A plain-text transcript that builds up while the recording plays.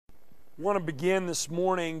I want to begin this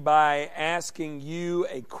morning by asking you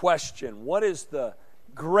a question. What is the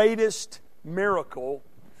greatest miracle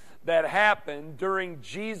that happened during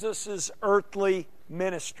Jesus' earthly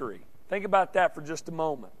ministry? Think about that for just a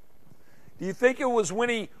moment. Do you think it was when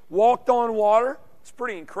He walked on water? It's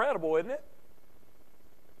pretty incredible, isn't it?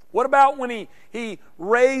 What about when He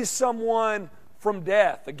raised someone from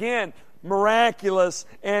death? Again, miraculous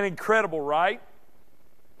and incredible, right?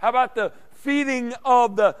 How about the feeding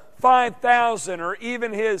of the 5,000, or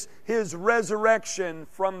even His resurrection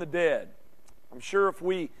from the dead? I'm sure if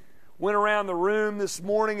we went around the room this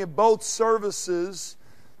morning in both services,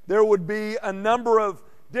 there would be a number of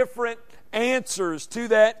different answers to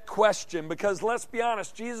that question, because let's be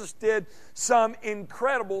honest, Jesus did some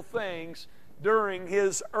incredible things during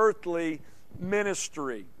His earthly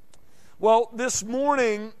ministry. Well, this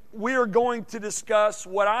morning we are going to discuss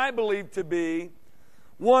what I believe to be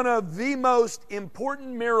one of the most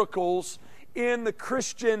important miracles in the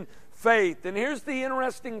Christian faith. And here's the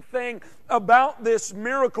interesting thing about this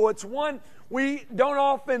miracle. It's one we don't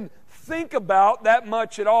often think about that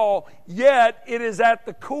much at all, yet it is at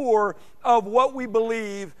the core of what we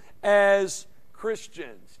believe as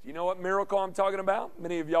Christians. Do you know what miracle I'm talking about?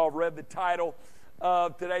 Many of y'all have read the title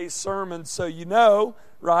of today's sermon, so you know,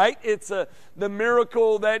 right? It's the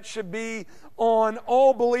miracle that should be on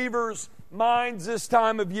all believers' minds this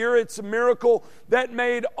time of year. It's a miracle that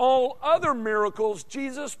made all other miracles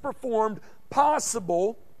Jesus performed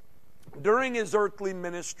possible during His earthly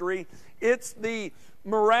ministry. It's the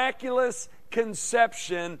miraculous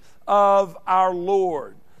conception of our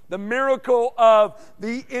Lord. The miracle of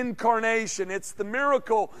the Incarnation. It's the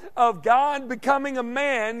miracle of God becoming a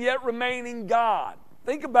man yet remaining God.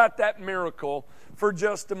 Think about that miracle for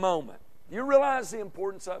just a moment. Do you realize the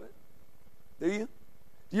importance of it? Do you?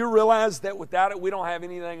 Do you realize that without it we don't have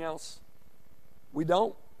anything else? We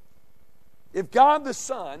don't. If God the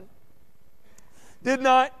Son did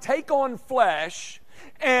not take on flesh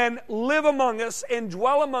and live among us and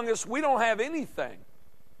dwell among us, we don't have anything.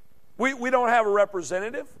 We don't have a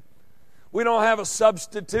representative. We don't have a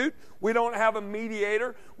substitute. We don't have a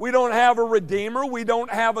mediator. We don't have a redeemer. We don't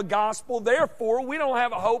have a gospel. Therefore, we don't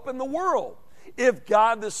have a hope in the world if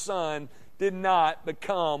God the Son did not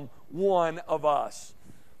become one of us.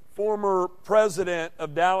 Former president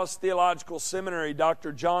of Dallas Theological Seminary,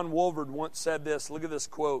 Dr. John Wolford, once said this. Look at this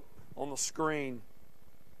quote on the screen.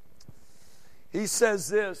 He says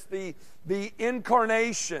this: the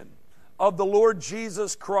incarnation of the Lord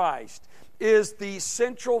Jesus Christ is the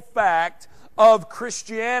central fact of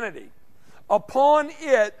Christianity. Upon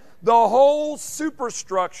it, the whole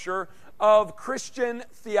superstructure of Christian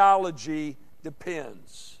theology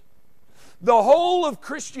depends. The whole of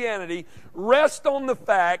Christianity rests on the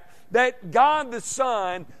fact that God the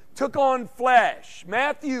Son took on flesh.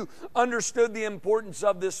 Matthew understood the importance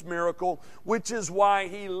of this miracle, which is why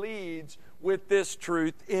he leads with this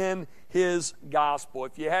truth in his gospel.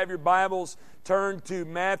 If you have your Bibles, turn to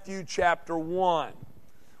Matthew chapter 1.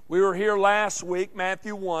 We were here last week,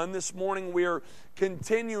 Matthew 1. This morning we are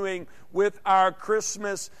continuing with our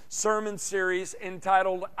Christmas sermon series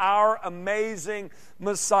entitled Our Amazing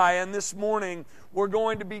Messiah. And this morning we're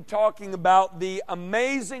going to be talking about the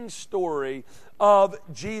amazing story of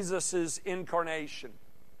Jesus' incarnation.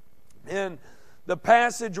 In the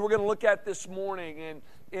passage we're going to look at this morning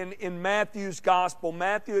in Matthew's gospel,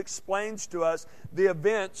 Matthew explains to us the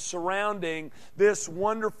events surrounding this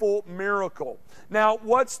wonderful miracle. Now,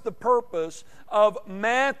 what's the purpose of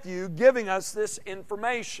Matthew giving us this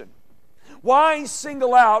information? Why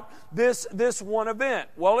single out this one event?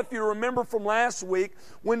 Well, if you remember from last week,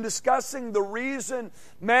 when discussing the reason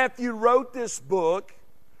Matthew wrote this book,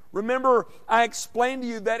 remember I explained to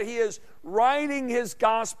you that he is writing his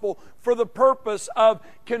gospel for the purpose of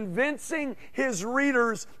convincing his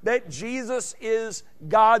readers that Jesus is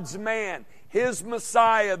God's man, His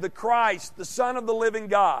Messiah, the Christ, the Son of the living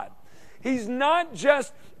God. He's not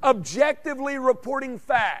just objectively reporting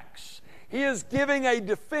facts. He is giving a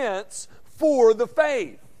defense for the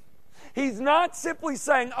faith. He's not simply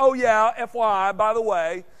saying, oh yeah, FYI, by the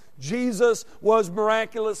way, Jesus was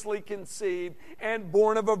miraculously conceived and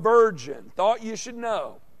born of a virgin. Thought you should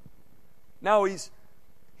know. No, he's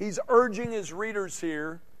urging his readers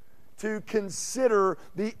here to consider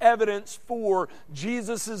the evidence for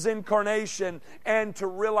Jesus' incarnation and to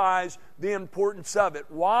realize the importance of it.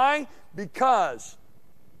 Why? Because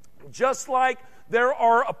just like there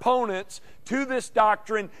are opponents to this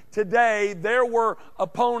doctrine today. There were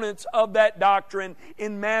opponents of that doctrine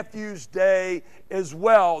in Matthew's day as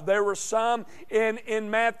well. There were some in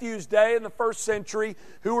Matthew's day in the first century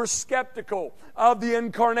who were skeptical of the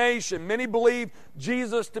Incarnation. Many believed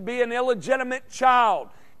Jesus to be an illegitimate child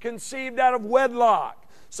conceived out of wedlock.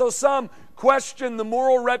 So some questioned the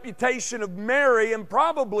moral reputation of Mary and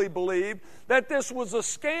probably believed that this was a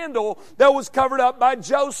scandal that was covered up by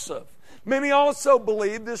Joseph. Many also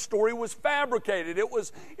believed this story was fabricated. It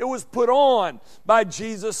was put on by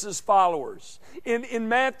Jesus' followers. In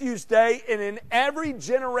Matthew's day and in every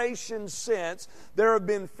generation since, there have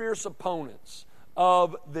been fierce opponents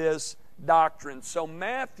of this doctrine. So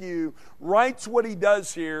Matthew writes what he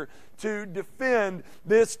does here to defend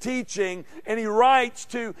this teaching, and he writes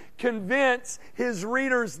to convince his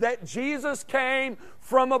readers that Jesus came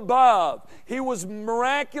from above. He was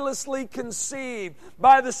miraculously conceived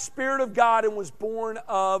by the Spirit of God and was born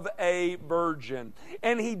of a virgin.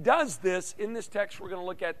 And he does this in this text we're going to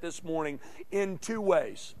look at this morning in two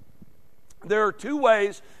ways. There are two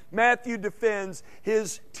ways Matthew defends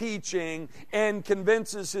his teaching and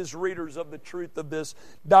convinces his readers of the truth of this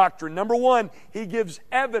doctrine. Number one, he gives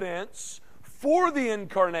evidence for the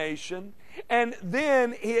Incarnation, and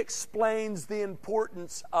then he explains the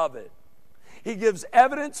importance of it. He gives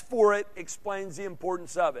evidence for it, explains the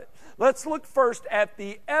importance of it. Let's look first at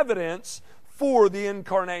the evidence for the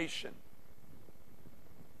Incarnation.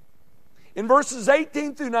 In verses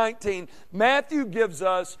 18 through 19, Matthew gives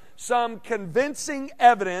us some convincing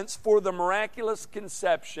evidence for the miraculous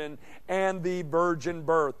conception and the virgin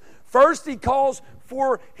birth. First, he calls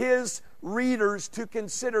for his readers to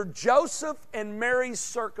consider Joseph and Mary's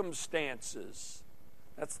circumstances.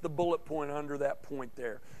 That's the bullet point under that point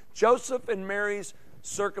there. Joseph and Mary's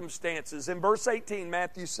circumstances. In verse 18,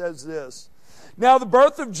 Matthew says this: "Now the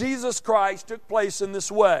birth of Jesus Christ took place in this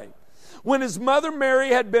way. When his mother Mary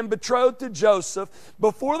had been betrothed to Joseph,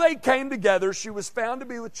 before they came together, she was found to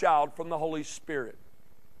be with child from the Holy Spirit."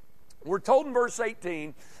 We're told in verse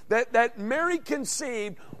 18 that Mary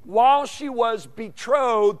conceived while she was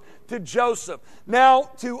betrothed to Joseph.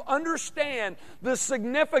 Now, to understand the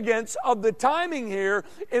significance of the timing here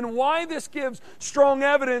and why this gives strong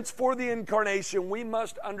evidence for the Incarnation, we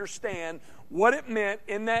must understand what it meant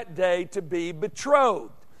in that day to be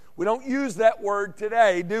betrothed. We don't use that word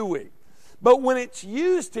today, do we? But when it's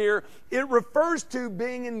used here, it refers to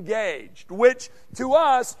being engaged, which to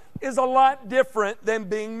us is a lot different than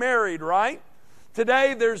being married, right?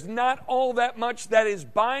 Today, there's not all that much that is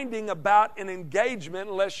binding about an engagement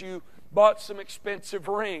unless you bought some expensive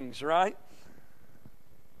rings, right?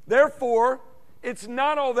 Therefore, it's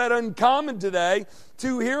not all that uncommon today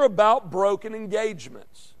to hear about broken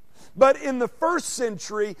engagements. But in the first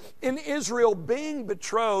century, in Israel, being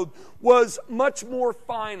betrothed was much more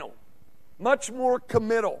final, much more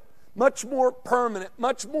committal, much more permanent,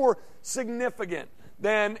 much more significant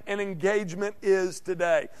than an engagement is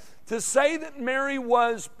today. To say that Mary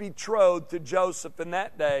was betrothed to Joseph in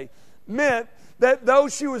that day meant that though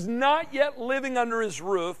she was not yet living under his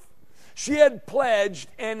roof, she had pledged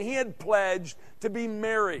and he had pledged to be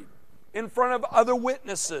married in front of other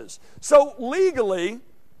witnesses. So legally,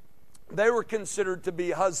 they were considered to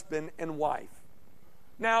be husband and wife.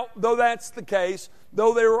 Now, though that's the case,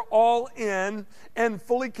 though they were all in and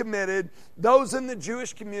fully committed, those in the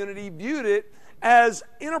Jewish community viewed it as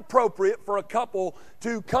inappropriate for a couple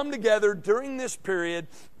to come together during this period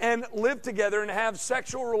and live together and have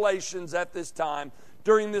sexual relations at this time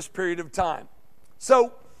during this period of time.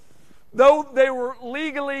 So, though they were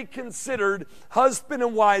legally considered husband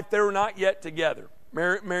and wife, they were not yet together.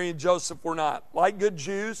 Mary and Joseph were not. Like good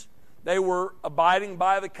Jews, they were abiding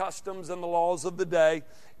by the customs and the laws of the day,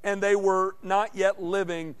 and they were not yet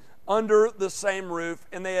living under the same roof,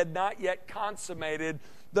 and they had not yet consummated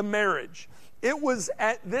the marriage. It was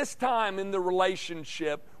at this time in the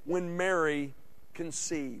relationship when Mary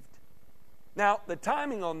conceived. Now, the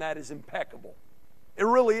timing on that is impeccable. It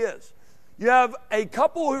really is. You have a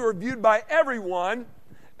couple who are viewed by everyone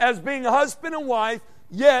as being husband and wife,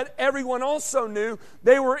 yet everyone also knew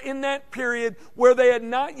they were in that period where they had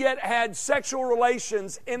not yet had sexual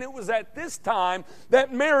relations, and it was at this time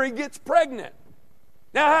that Mary gets pregnant.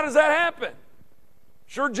 Now, how does that happen?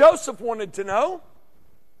 Sure, Joseph wanted to know.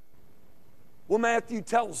 Well, Matthew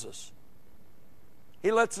tells us. He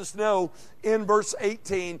lets us know in verse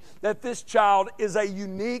 18 that this child is a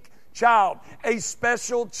unique child, a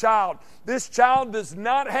special child. This child does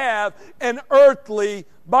not have an earthly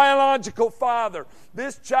biological father.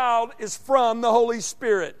 This child is from the Holy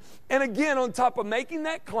Spirit. And again, on top of making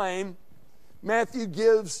that claim, Matthew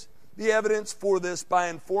gives the evidence for this by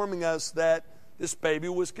informing us that this baby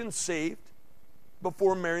was conceived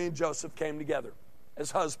before Mary and Joseph came together as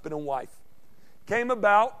husband and wife. Came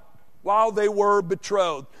about while they were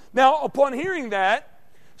betrothed. Now, upon hearing that,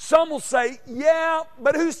 some will say, yeah,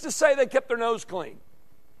 but who's to say they kept their nose clean?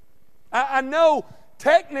 I know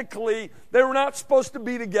technically they were not supposed to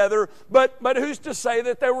be together, but who's to say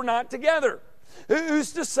that they were not together?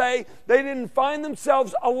 Who's to say they didn't find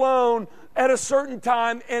themselves alone at a certain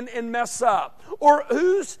time and mess up? Or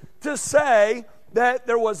who's to say that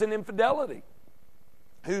there was an infidelity?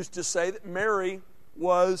 Who's to say that Mary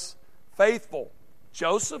was faithful?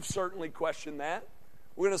 Joseph certainly questioned that.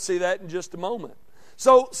 We're going to see that in just a moment.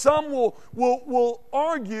 So some will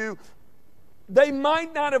argue they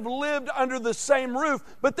might not have lived under the same roof,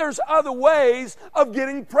 but there's other ways of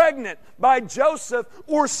getting pregnant by Joseph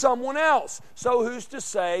or someone else. So who's to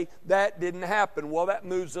say that didn't happen? Well, that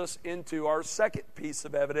moves us into our second piece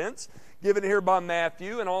of evidence, given here by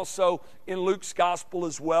Matthew and also in Luke's gospel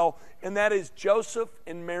as well, and that is Joseph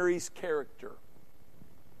and Mary's character.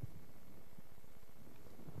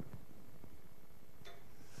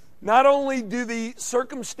 Not only do the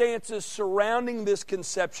circumstances surrounding this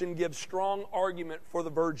conception give strong argument for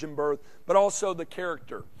the virgin birth, but also the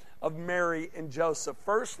character of Mary and Joseph.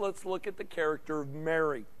 First, let's look at the character of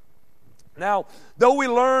Mary. Now, though we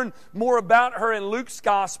learn more about her in Luke's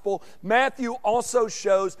gospel, Matthew also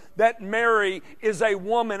shows that Mary is a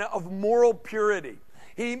woman of moral purity.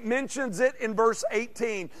 He mentions it in verse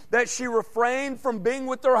 18, that she refrained from being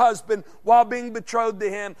with her husband while being betrothed to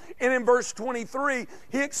him. And in verse 23,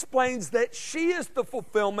 he explains that she is the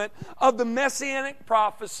fulfillment of the messianic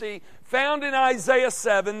prophecy found in Isaiah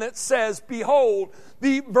 7 that says, "Behold,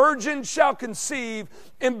 the virgin shall conceive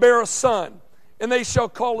and bear a son, and they shall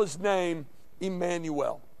call his name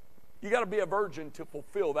Emmanuel." You got to be a virgin to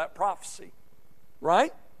fulfill that prophecy,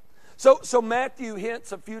 right? So Matthew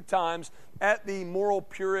hints a few times at the moral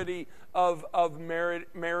purity of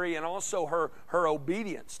Mary and also her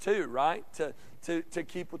obedience too, right? To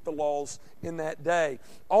keep with the laws in that day.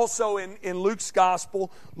 Also in Luke's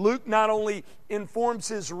gospel, Luke not only informs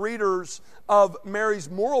his readers of Mary's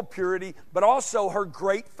moral purity, but also her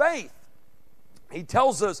great faith. He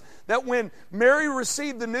tells us that when Mary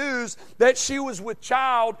received the news that she was with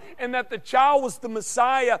child and that the child was the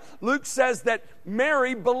Messiah, Luke says that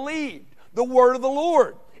Mary believed the word of the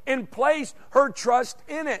Lord and placed her trust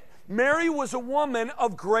in it. Mary was a woman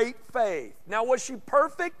of great faith. Now, was she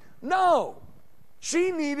perfect? No.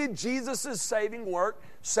 She needed Jesus' saving work,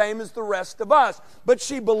 same as the rest of us. But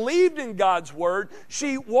she believed in God's word.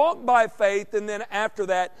 She walked by faith. And then after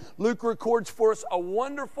that, Luke records for us a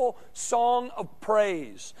wonderful song of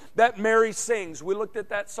praise that Mary sings. We looked at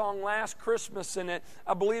that song last Christmas, and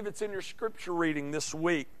I believe it's in your scripture reading this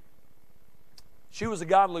week. She was a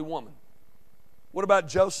godly woman. What about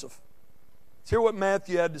Joseph? Let's hear what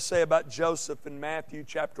Matthew had to say about Joseph in Matthew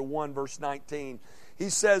chapter 1, verse 19. He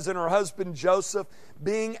says, "And her husband Joseph,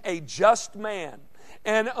 being a just man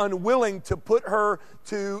and unwilling to put her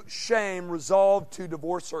to shame, resolved to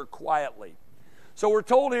divorce her quietly." So we're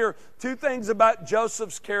told here two things about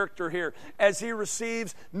Joseph's character here as he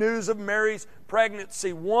receives news of Mary's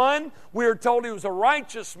pregnancy. One, we are told he was a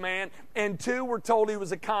righteous man, and two, we're told he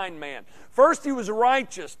was a kind man. First, he was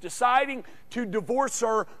righteous, deciding to divorce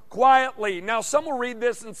her quietly. Now, some will read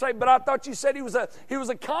this and say, "But I thought you said he was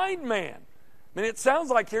a kind man." I mean, it sounds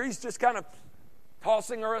like here he's just kind of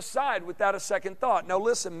tossing her aside without a second thought. Now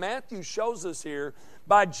listen, Matthew shows us here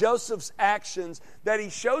by Joseph's actions that he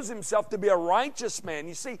shows himself to be a righteous man.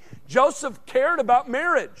 You see, Joseph cared about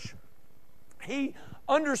marriage. He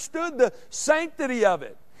understood the sanctity of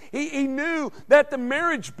it. He knew that the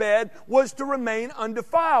marriage bed was to remain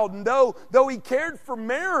undefiled. And though he cared for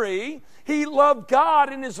Mary, he loved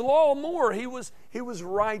God and his law more. He was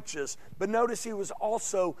righteous. But notice he was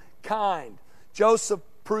also kind. Joseph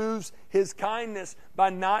proves his kindness by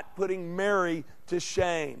not putting Mary to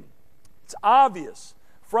shame. It's obvious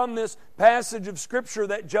from this passage of Scripture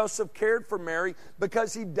that Joseph cared for Mary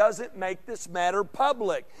because he doesn't make this matter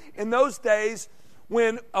public. In those days,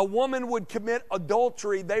 when a woman would commit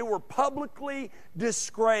adultery, they were publicly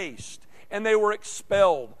disgraced and they were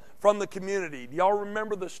expelled from the community. Do y'all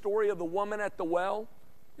remember the story of the woman at the well?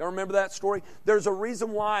 Y'all remember that story? There's a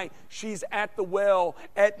reason why she's at the well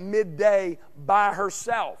at midday by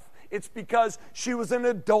herself. It's because she was an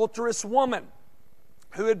adulterous woman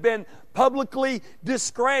who had been publicly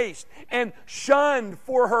disgraced and shunned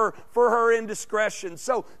for her indiscretion.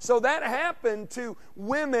 So that happened to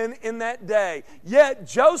women in that day. Yet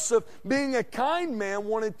Joseph, being a kind man,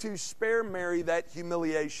 wanted to spare Mary that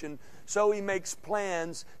humiliation. So he makes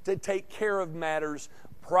plans to take care of matters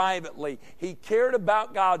privately. He cared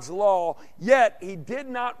about God's law, yet he did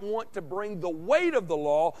not want to bring the weight of the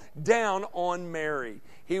law down on Mary.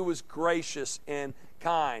 He was gracious and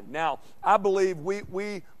kind. Now, I believe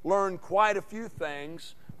we learn quite a few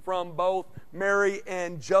things from both Mary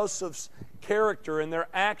and Joseph's character and their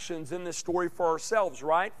actions in this story for ourselves,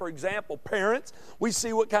 right? For example, parents, we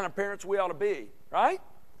see what kind of parents we ought to be, right?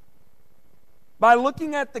 By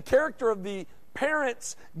looking at the character of the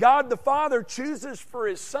parents God the Father chooses for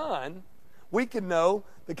His Son, we can know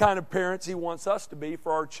the kind of parents He wants us to be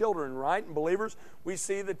for our children, right? And believers, we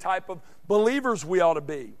see the type of believers we ought to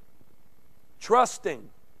be. Trusting,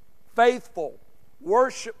 faithful,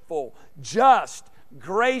 worshipful, just,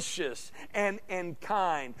 gracious, and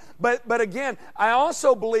kind. But again, I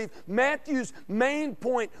also believe Matthew's main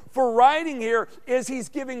point for writing here is he's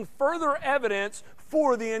giving further evidence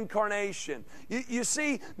for the Incarnation. You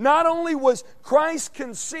see, not only was Christ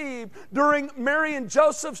conceived during Mary and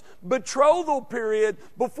Joseph's betrothal period,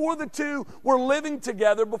 before the two were living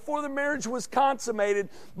together, before the marriage was consummated,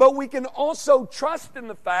 but we can also trust in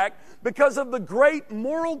the fact, because of the great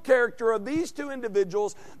moral character of these two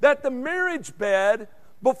individuals, that the marriage bed,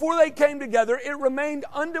 before they came together, it remained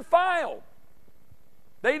undefiled.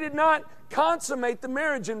 They did not consummate the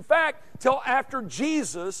marriage, in fact, till after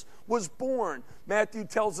Jesus was born. Matthew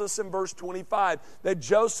tells us in verse 25 that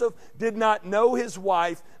Joseph did not know his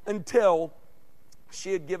wife until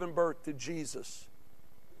she had given birth to Jesus.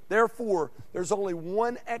 Therefore, there's only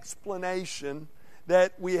one explanation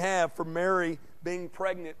that we have for Mary being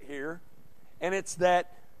pregnant here, and it's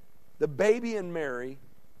that the baby in Mary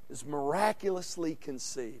is miraculously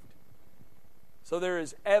conceived. So there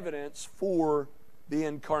is evidence for the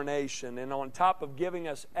Incarnation. And on top of giving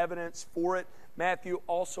us evidence for it, Matthew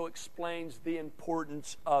also explains the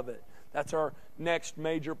importance of it. That's our next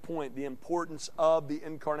major point, the importance of the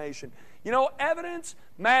Incarnation. You know, evidence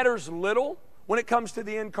matters little when it comes to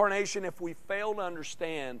the Incarnation if we fail to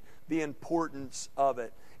understand the importance of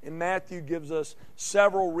it. And Matthew gives us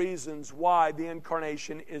several reasons why the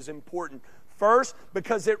Incarnation is important. First,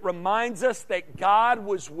 because it reminds us that God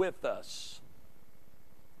was with us.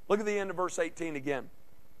 Look at the end of verse 18 again.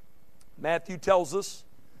 Matthew tells us,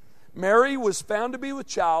 Mary was found to be with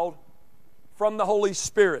child from the Holy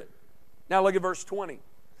Spirit. Now look at verse 20.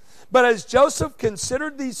 But as Joseph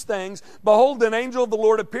considered these things, behold, an angel of the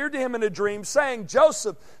Lord appeared to him in a dream, saying,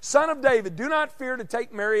 Joseph, son of David, do not fear to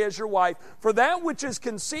take Mary as your wife, for that which is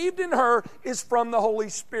conceived in her is from the Holy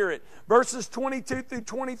Spirit. Verses 22 through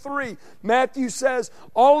 23, Matthew says,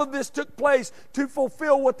 all of this took place to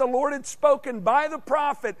fulfill what the Lord had spoken by the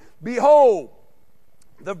prophet. Behold,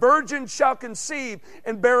 the virgin shall conceive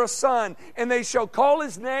and bear a son, and they shall call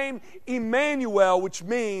his name Emmanuel, which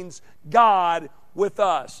means God with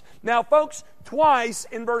us. Now, folks, twice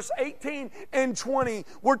in verse 18 and 20,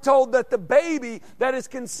 we're told that the baby that is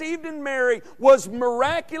conceived in Mary was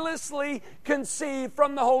miraculously conceived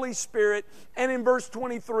from the Holy Spirit. And in verse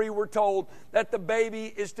 23, we're told that the baby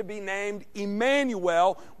is to be named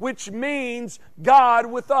Emmanuel, which means God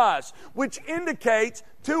with us, which indicates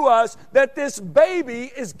to us that this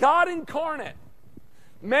baby is God incarnate.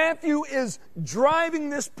 Matthew is driving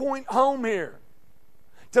this point home here,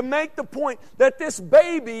 to make the point that this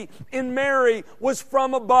baby in Mary was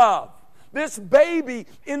from above. This baby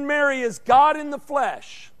in Mary is God in the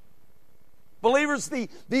flesh. Believers, the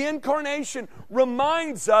Incarnation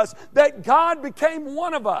reminds us that God became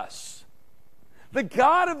one of us. The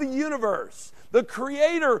God of the universe, the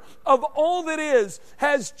Creator of all that is,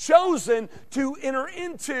 has chosen to enter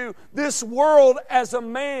into this world as a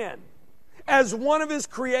man, as one of His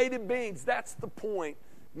created beings. That's the point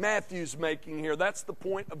Matthew's making here. That's the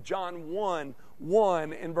point of John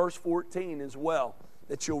 1:1 in verse 14 as well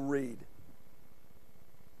that you'll read.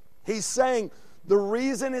 He's saying the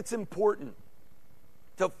reason it's important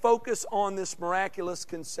to focus on this miraculous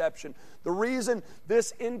conception, the reason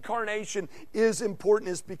this Incarnation is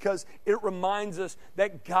important is because it reminds us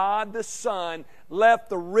that God the Son left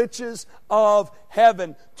the riches of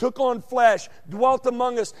heaven, took on flesh, dwelt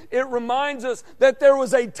among us. It reminds us that there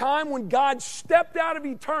was a time when God stepped out of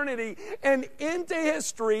eternity and into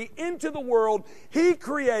history, into the world. He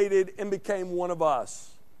created and became one of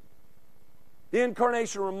us. The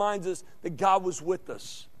Incarnation reminds us that God was with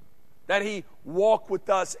us, that He walked with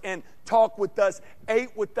us and talked with us,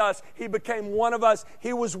 ate with us. He became one of us.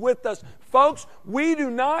 He was with us. Folks, we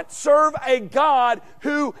do not serve a God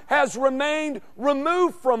who has remained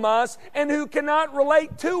removed from us and who cannot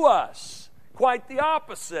relate to us. Quite the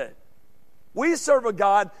opposite. We serve a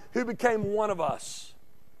God who became one of us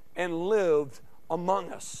and lived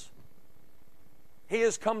among us. He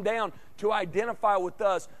has come down to identify with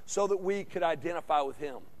us so that we could identify with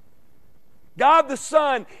Him. God the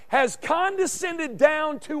Son has condescended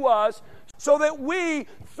down to us so that we,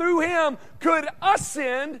 through Him, could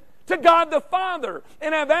ascend to God the Father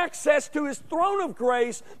and have access to His throne of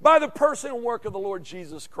grace by the person and work of the Lord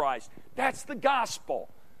Jesus Christ. That's the gospel.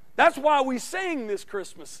 That's why we sing this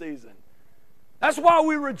Christmas season. That's why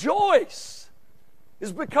we rejoice,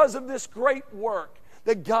 is because of this great work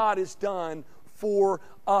that God has done for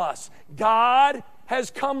us. God has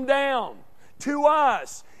come down to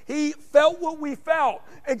us. He felt what we felt,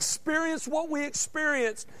 experienced what we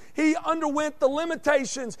experienced. He underwent the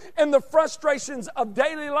limitations and the frustrations of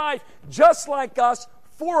daily life just like us,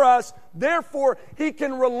 for us. Therefore, He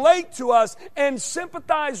can relate to us and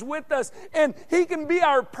sympathize with us, and He can be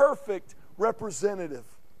our perfect representative.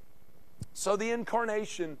 So the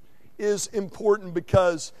Incarnation is important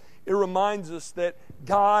because it reminds us that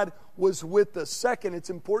God was with us. Second, it's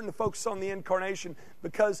important to focus on the Incarnation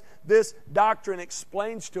because this doctrine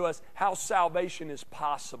explains to us how salvation is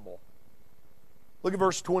possible. Look at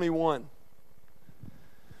verse 21.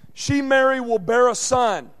 She, Mary, will bear a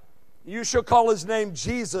son. You shall call His name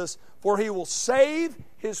Jesus, for He will save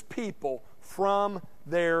His people from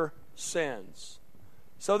their sins.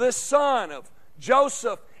 So this son of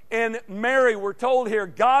Joseph and Mary, we're told here,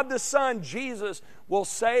 God the Son, Jesus, will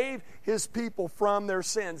save His people from their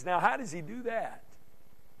sins. Now, how does He do that?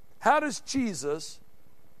 How does Jesus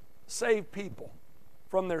save people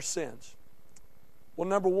from their sins? Well,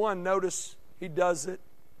 number one, notice He does it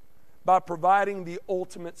by providing the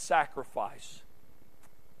ultimate sacrifice,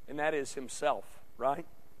 and that is Himself, right?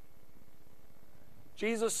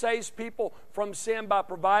 Jesus saves people from sin by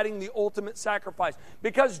providing the ultimate sacrifice.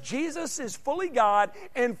 Because Jesus is fully God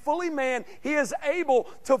and fully man, He is able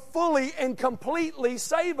to fully and completely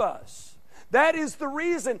save us. That is the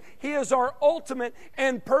reason He is our ultimate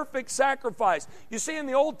and perfect sacrifice. You see, in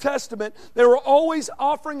the Old Testament, they were always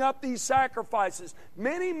offering up these sacrifices.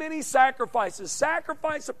 Many, many sacrifices.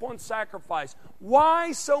 Sacrifice upon sacrifice.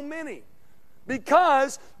 Why so many?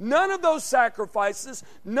 Because none of those sacrifices,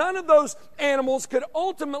 none of those animals could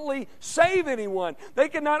ultimately save anyone. They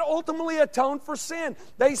could not ultimately atone for sin.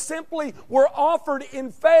 They simply were offered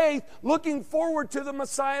in faith, looking forward to the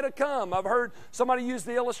Messiah to come. I've heard somebody use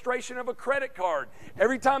the illustration of a credit card.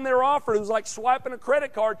 Every time they were offered, it was like swiping a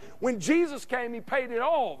credit card. When Jesus came, He paid it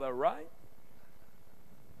all, though, right?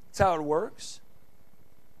 That's how it works.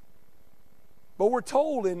 But we're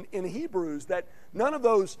told in Hebrews that none of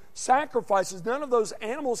those sacrifices, none of those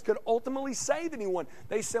animals could ultimately save anyone.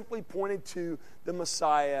 They simply pointed to the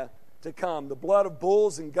Messiah to come. The blood of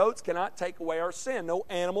bulls and goats cannot take away our sin. No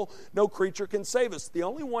animal, no creature can save us. The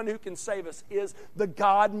only one who can save us is the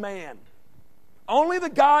God-man. Only the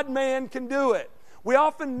God-man can do it. We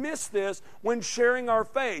often miss this when sharing our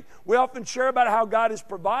faith. We often share about how God has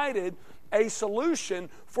provided a solution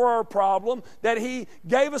for our problem, that He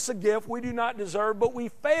gave us a gift we do not deserve, but we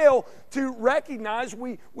fail to recognize,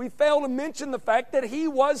 we fail to mention the fact that He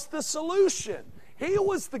was the solution. He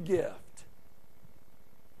was the gift.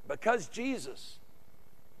 Because Jesus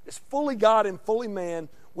is fully God and fully man,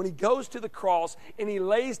 when He goes to the cross and He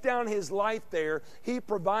lays down His life there, He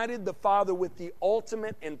provided the Father with the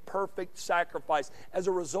ultimate and perfect sacrifice. As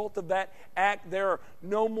a result of that act, there are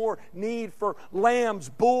no more need for lambs,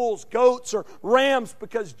 bulls, goats, or rams,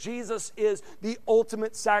 because Jesus is the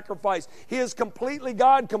ultimate sacrifice. He is completely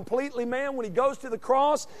God, completely man. When He goes to the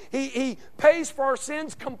cross, He pays for our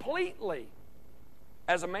sins completely.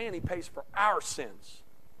 As a man, He pays for our sins.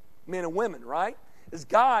 Men and women, right? As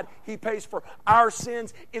God, He pays for our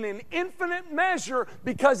sins in an infinite measure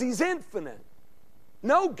because He's infinite.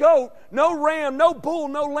 No goat, no ram, no bull,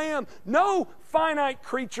 no lamb, no finite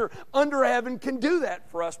creature under heaven can do that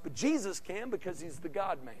for us, but Jesus can because He's the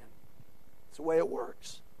God-man. It's the way it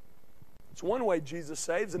works. It's one way Jesus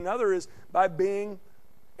saves. Another is by being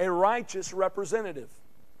a righteous representative.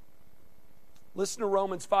 Listen to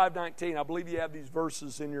Romans 5:19. I believe you have these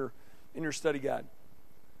verses in your study guide.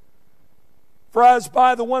 For as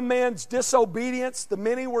by the one man's disobedience the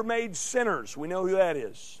many were made sinners. We know who that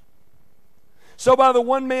is. So by the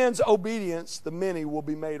one man's obedience the many will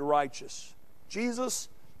be made righteous. Jesus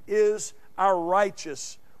is our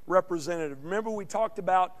righteous representative. Remember we talked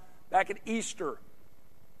about back at Easter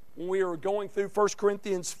when we were going through 1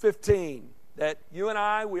 Corinthians 15 that you and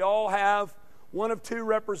I, we all have one of two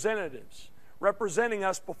representatives representing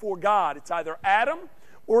us before God. It's either Adam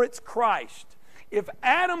or it's Christ. If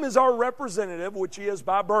Adam is our representative, which he is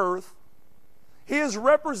by birth, he is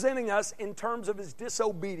representing us in terms of his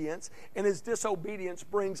disobedience, and his disobedience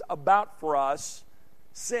brings about for us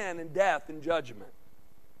sin and death and judgment.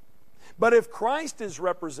 But if Christ is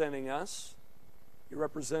representing us, He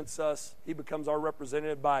represents us, He becomes our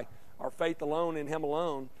representative by our faith alone in Him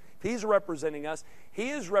alone. If He's representing us, He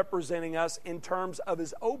is representing us in terms of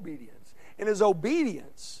His obedience. And His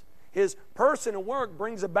obedience, His person and work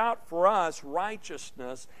brings about for us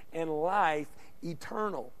righteousness and life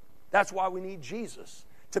eternal. That's why we need Jesus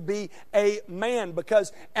to be a man,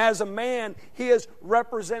 because as a man, He is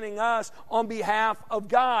representing us on behalf of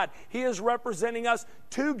God. He is representing us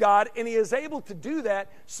to God, and He is able to do that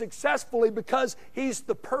successfully because He's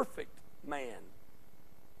the perfect man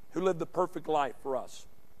who lived the perfect life for us.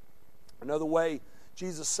 Another way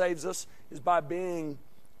Jesus saves us is by being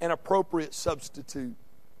an appropriate substitute.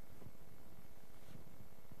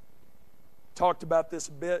 Talked about this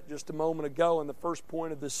a bit just a moment ago in the first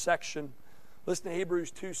point of this section. Listen to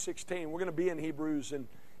Hebrews 2:16. We're going to be in Hebrews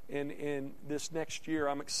in this next year.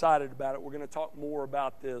 I'm excited about it. We're going to talk more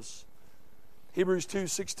about this. Hebrews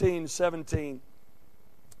 2:16, 17.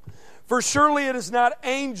 For surely it is not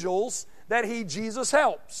angels that He, Jesus,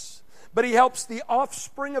 helps, but He helps the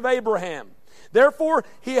offspring of Abraham. Therefore,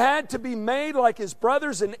 He had to be made like His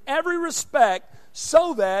brothers in every respect,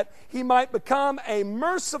 so that He might become a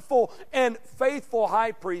merciful and faithful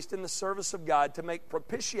high priest in the service of God to make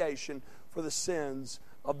propitiation for the sins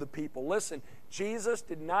of the people. Listen, Jesus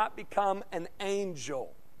did not become an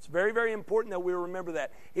angel. It's very, very important that we remember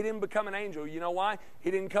that. He didn't become an angel. You know why? He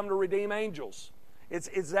didn't come to redeem angels.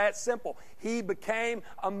 It's that simple. He became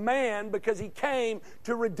a man because He came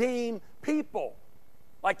to redeem people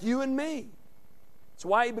like you and me. That's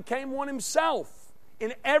why He became one Himself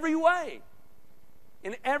in every way.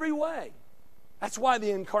 In every way. That's why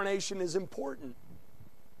the incarnation is important.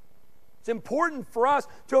 It's important for us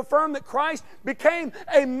to affirm that Christ became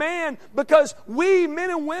a man because we,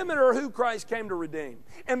 men and women, are who Christ came to redeem.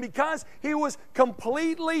 And because He was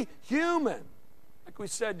completely human, like we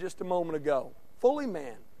said just a moment ago, fully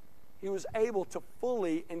man, He was able to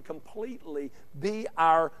fully and completely be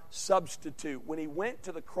our substitute. When He went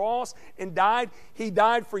to the cross and died, He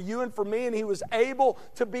died for you and for me, and He was able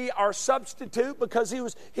to be our substitute because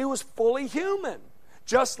He was fully human,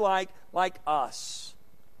 just like us.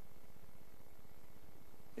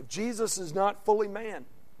 If Jesus is not fully man,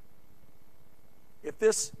 if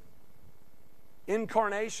this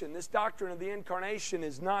incarnation, this doctrine of the incarnation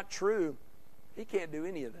is not true, He can't do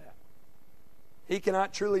any of that. He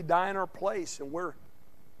cannot truly die in our place, and we're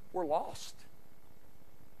lost,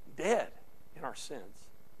 dead in our sins.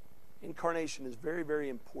 Incarnation is very, very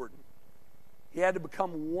important. He had to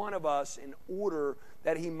become one of us in order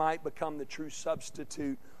that He might become the true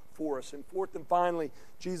substitute for us. And fourth and finally,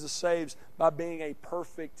 Jesus saves by being a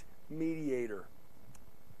perfect mediator.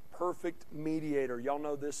 Perfect mediator. Y'all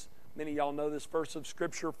know this, many of y'all know this verse of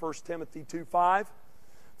Scripture, 1 Timothy 2:5.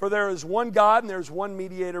 For there is one God and there is one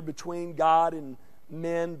mediator between God and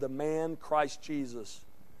men, the man Christ Jesus.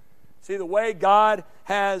 See, the way God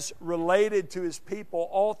has related to His people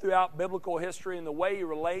all throughout biblical history, and the way He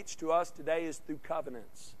relates to us today is through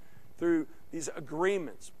covenants, through these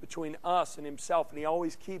agreements between us and Himself. And He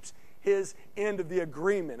always keeps His end of the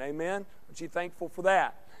agreement. Amen? Aren't you thankful for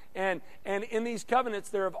that? And in these covenants,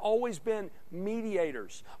 there have always been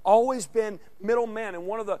mediators, always been middlemen. And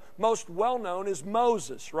one of the most well-known is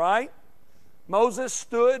Moses, right? Moses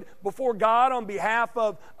stood before God on behalf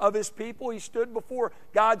of his people. He stood before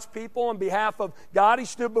God's people on behalf of God. He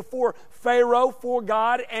stood before Pharaoh for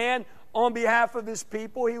God and on behalf of his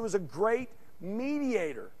people. He was a great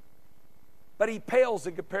mediator. But he pales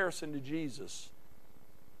in comparison to Jesus.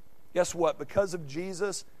 Guess what? Because of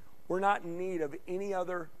Jesus, we're not in need of any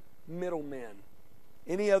other middlemen,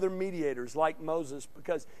 any other mediators like Moses,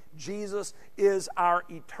 because Jesus is our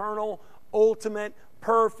eternal, ultimate,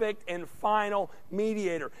 perfect, and final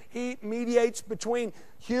mediator. He mediates between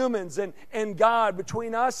humans and God,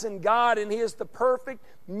 between us and God, and He is the perfect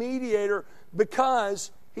mediator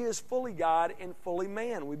because He is fully God and fully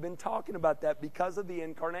man. We've been talking about that because of the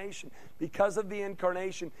incarnation. Because of the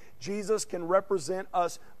incarnation, Jesus can represent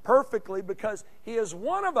us perfectly because He is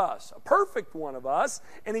one of us, a perfect one of us,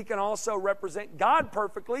 and He can also represent God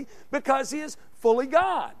perfectly because He is fully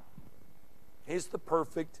God. He's the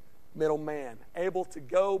perfect middleman, able to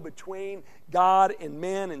go between God and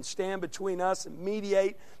men and stand between us and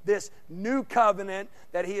mediate this new covenant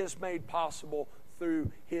that He has made possible through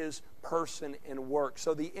His person and work.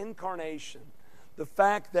 So the incarnation, the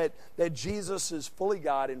fact that Jesus is fully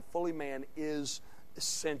God and fully man, is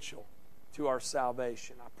essential to our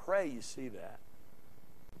salvation. I pray you see that.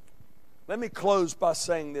 Let me close by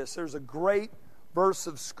saying this. There's a great verse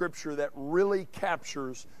of Scripture that really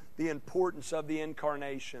captures the importance of the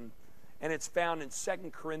incarnation. and it's found in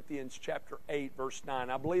 2 Corinthians chapter 8, verse 9.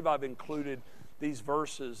 I believe I've included these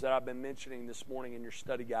verses that I've been mentioning this morning in your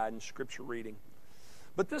study guide and scripture reading.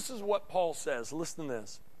 But this is what Paul says. Listen to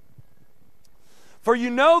this. For you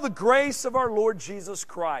know the grace of our Lord Jesus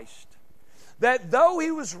Christ, that though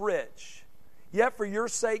he was rich, yet for your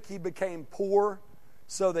sake he became poor,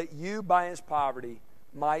 so that you by his poverty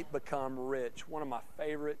might become rich. One of my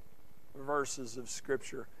favorite verses of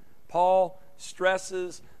Scripture. Paul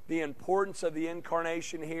stresses the importance of the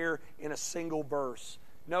incarnation here in a single verse.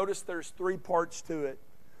 Notice there's 3 parts to it.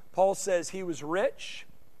 Paul says he was rich,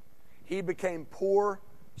 he became poor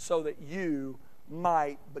so that you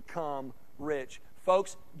might become rich.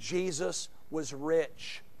 Folks, Jesus was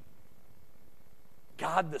rich.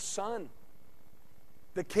 God the Son,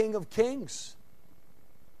 the King of Kings.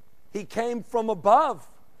 He came from above.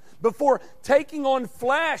 Before taking on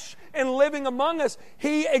flesh and living among us,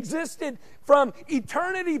 He existed from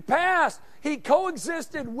eternity past. He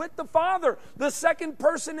coexisted with the Father, the second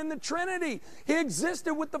person in the Trinity. He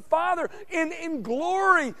existed with the Father in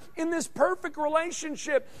glory, in this perfect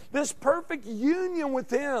relationship, this perfect union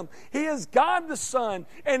with Him. He is God the Son,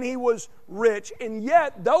 and He was rich. And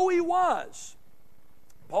yet, though He was,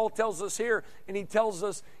 Paul tells us here, and he tells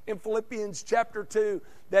us in Philippians chapter 2,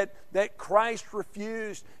 that Christ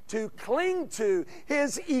refused to cling to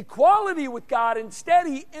His equality with God. Instead,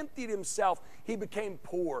 He emptied Himself. He became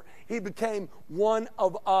poor. He became one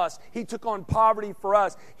of us. He took on poverty for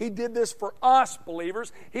us. He did this for us,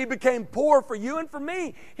 believers. He became poor for you and for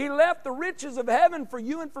me. He left the riches of heaven for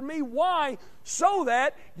you and for me. Why? So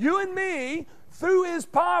that you and me, through His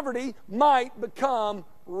poverty, might become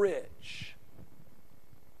rich.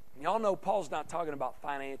 Y'all know Paul's not talking about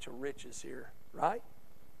financial riches here, right?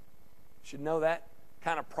 You should know that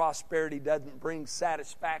kind of prosperity doesn't bring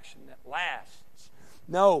satisfaction that lasts.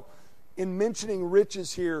 No, in mentioning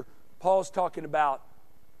riches here, Paul's talking about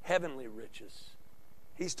heavenly riches.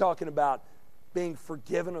 He's talking about being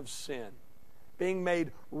forgiven of sin, being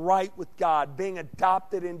made right with God, being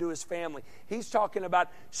adopted into His family. He's talking about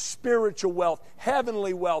spiritual wealth,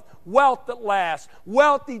 heavenly wealth, wealth that lasts,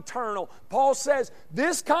 wealth eternal. Paul says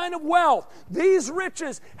this kind of wealth, these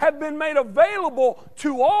riches have been made available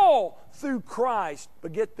to all through Christ.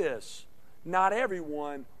 But get this, not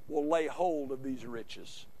everyone will lay hold of these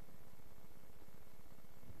riches.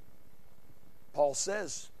 Paul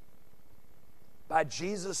says, by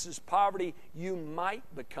Jesus' poverty, you might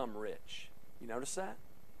become rich. You notice that?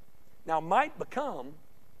 Now, might become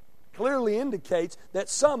clearly indicates that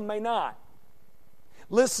some may not.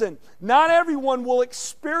 Listen, not everyone will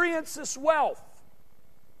experience this wealth.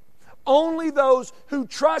 Only those who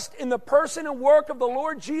trust in the person and work of the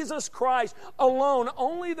Lord Jesus Christ alone.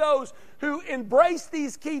 Only those who embrace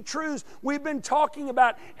these key truths we've been talking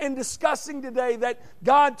about and discussing today, that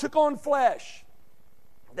God took on flesh,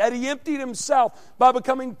 that He emptied Himself by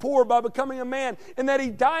becoming poor, by becoming a man, and that He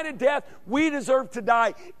died a death we deserve to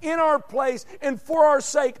die in our place and for our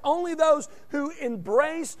sake. Only those who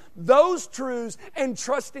embrace those truths and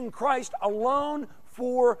trust in Christ alone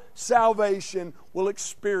for salvation will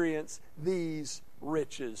experience these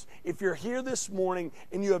riches. If you're here this morning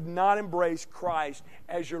and you have not embraced Christ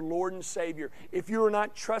as your Lord and Savior, if you are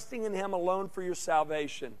not trusting in Him alone for your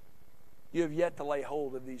salvation, you have yet to lay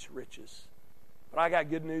hold of these riches. But I got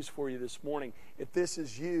good news for you this morning. If this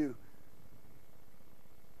is you,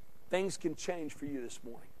 things can change for you this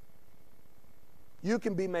morning. You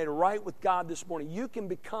can be made right with God this morning. You can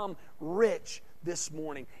become rich this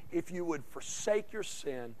morning if you would forsake your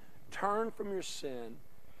sin, turn from your sin,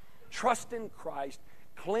 trust in Christ,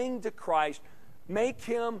 cling to Christ, make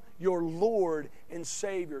Him your Lord and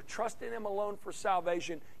Savior. Trust in Him alone for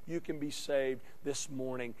salvation. You can be saved this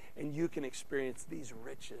morning, and you can experience these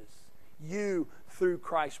riches. You, through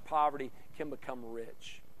Christ's poverty, can become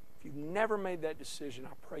rich. If you've never made that decision,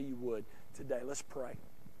 I pray you would today. Let's pray.